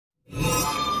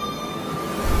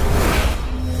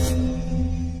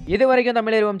இது வரைக்கும்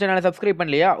தமிழ் சேனலை சப்ஸ்கிரைப்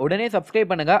பண்ணலையா? உடனே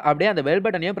சப்ஸ்கிரைப் பண்ணுங்க. அப்படியே அந்த பெல்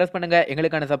பட்டனையும் பிரஸ் பண்ணுங்க.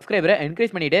 எங்களுக்கான சப்ஸ்கிரைபரை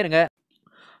என்கரேஜ் பண்ணிட்டே இருங்க.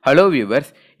 ஹலோ வியூவர்ஸ்,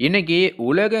 இன்னைக்கு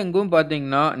உலகெங்கும்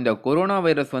பார்த்தீங்கன்னா இந்த கொரோனா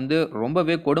வைரஸ் வந்து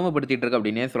ரொம்பவே கொடுமைப்படுத்திட்டு இருக்கு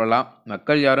அப்படின்னே சொல்லலாம்.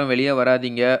 மக்கள் யாரும் வெளியே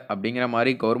வராதீங்க அப்படிங்கிற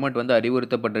மாதிரி கவர்மெண்ட் வந்து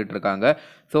அறிவுறுத்தப்பட்டுட்டு இருக்காங்க.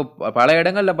 ஸோ பல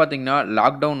இடங்களில் பார்த்தீங்கன்னா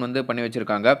லாக்டவுன் வந்து பண்ணி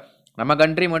வச்சுருக்காங்க. நம்ம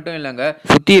கண்ட்ரி மட்டும் இல்லைங்க,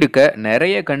 சுற்றி இருக்க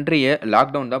நிறைய கண்ட்ரியை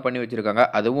லாக்டவுன் தான் பண்ணி வச்சுருக்காங்க.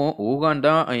 அதுவும் ஊகான்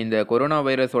தான் இந்த கொரோனா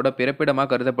வைரஸோட பிறப்பிடமாக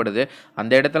கருதப்படுது.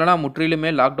 அந்த இடத்துலலாம்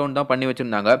முற்றிலுமே லாக்டவுன் தான் பண்ணி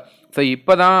வச்சுருந்தாங்க. ஸோ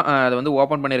இப்போ தான் அதை வந்து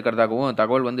ஓப்பன் பண்ணியிருக்கிறதாகவும்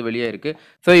தகவல் வந்து வெளியே இருக்குது.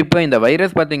 ஸோ இப்போ இந்த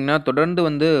வைரஸ் பார்த்திங்கன்னா தொடர்ந்து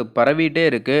வந்து பரவிட்டே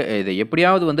இருக்குது. இதை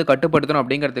எப்படியாவது வந்து கட்டுப்படுத்தணும்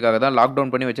அப்படிங்கிறதுக்காக தான்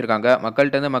லாக்டவுன் பண்ணி வச்சுருக்காங்க.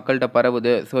 மக்கள்கிட்ட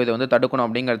பரவுது, ஸோ இதை வந்து தடுக்கணும்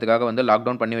அப்படிங்கிறதுக்காக வந்து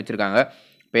லாக்டவுன் பண்ணி வச்சுருக்காங்க.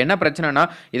 இப்போ என்ன பிரச்சனைனா,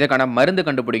 இதற்கான மருந்து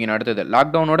கண்டுபிடிக்கணும். அடுத்தது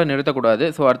லாக்டவுனோட நிறுத்தக்கூடாது.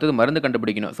 ஸோ அடுத்தது மருந்து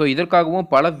கண்டுபிடிக்கணும். ஸோ இதற்காகவும்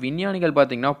பல விஞ்ஞானிகள்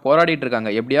பார்த்தீங்கன்னா போராடிட்டு இருக்காங்க.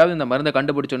 எப்படியாவது இந்த மருந்தை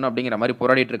கண்டுபிடிச்சணும் அப்படிங்கிற மாதிரி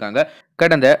போராடிட்டு இருக்காங்க.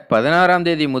 கடந்த 16ஆம்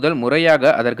தேதி முதல்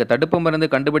முறையாக அதற்கு தடுப்பு மருந்து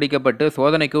கண்டுபிடிக்கப்பட்டு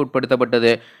சோதனைக்கு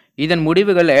உட்படுத்தப்பட்டது. இதன்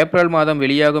முடிவுகள் ஏப்ரல் மாதம்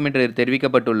வெளியாகும் என்று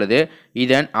தெரிவிக்கப்பட்டுள்ளது.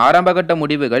 இதன் ஆரம்பகட்ட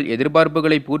முடிவுகள்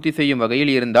எதிர்பார்ப்புகளை பூர்த்தி செய்யும்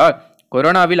வகையில் இருந்தால்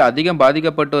கொரோனாவில் அதிகம்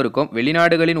பாதிக்கப்பட்டோருக்கும்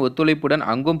வெளிநாடுகளின் ஒத்துழைப்புடன்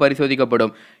அங்கும்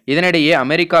பரிசோதிக்கப்படும். இதனிடையே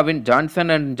அமெரிக்காவின்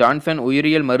ஜான்சன் அண்ட் ஜான்சன்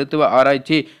உயிரியல் மருத்துவ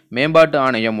ஆராய்ச்சி மேம்பாட்டு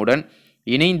ஆணையம் உடன்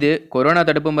இணைந்து கொரோனா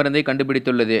தடுப்பு மருந்தை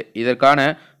கண்டுபிடித்துள்ளது. இதற்கான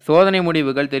சோதனை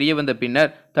முடிவுகள் தெரியவந்த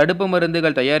பின்னர் தடுப்பு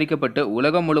மருந்துகள் தயாரிக்கப்பட்டு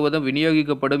உலகம் முழுவதும்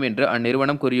விநியோகிக்கப்படும் என்று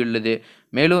அந்நிறுவனம் கூறியுள்ளது.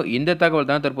 மேலும் இந்த தகவல்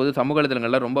தான் தற்போது சமூக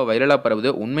வலைதளங்களில் ரொம்ப வைரலாக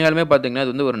பரவுது. உண்மையாலுமே பார்த்தீங்கன்னா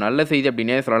இது வந்து ஒரு நல்ல செய்தி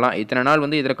அப்படின்னே சொல்லலாம். இத்தனை நாள்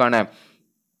வந்து இதற்கான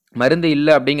மருந்து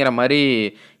இல்லை அப்படிங்கிற மாதிரி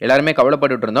எல்லாருமே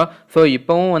கவலைப்பட்டுட்டு இருந்தோம். ஸோ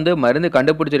இப்போவும் வந்து மருந்து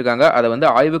கண்டுபிடிச்சிருக்காங்க. அதை வந்து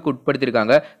ஆய்வுக்கு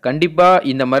உட்படுத்தியிருக்காங்க. கண்டிப்பாக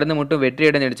இந்த மருந்து மட்டும் வெற்றி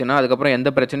அடைஞ்சிடுச்சுன்னா அதுக்கப்புறம்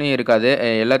எந்த பிரச்சனையும் இருக்காது.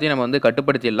 எல்லாத்தையும் நம்ம வந்து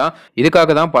கட்டுப்படுத்திடலாம்.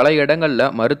 இதுக்காக தான் பல இடங்களில்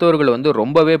மருத்துவர்கள் வந்து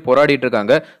ரொம்பவே போராடிட்டு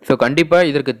இருக்காங்க. ஸோ கண்டிப்பாக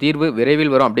இதற்கு தீர்வு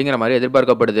விரைவில் வரும் அப்படிங்கிற மாதிரி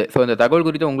எதிர்பார்க்கப்படுது. ஸோ இந்த தகவல்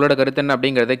குறித்து உங்களோட கருத்து என்ன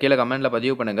அப்படிங்கிறத கீழே கமெண்ட்டில்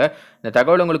பதிவு பண்ணுங்கள். இந்த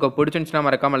தகவல் உங்களுக்கு பிடிச்சிருந்துச்சுன்னா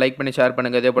மறக்காமல் லைக் பண்ணி ஷேர்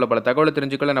பண்ணுங்கள். இதே போல் பல தகவலை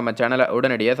தெரிஞ்சுக்கொள்ள நம்ம சேனலை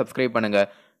உடனடியாக சப்ஸ்கிரைப் பண்ணுங்கள்.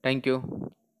 தேங்க்யூ.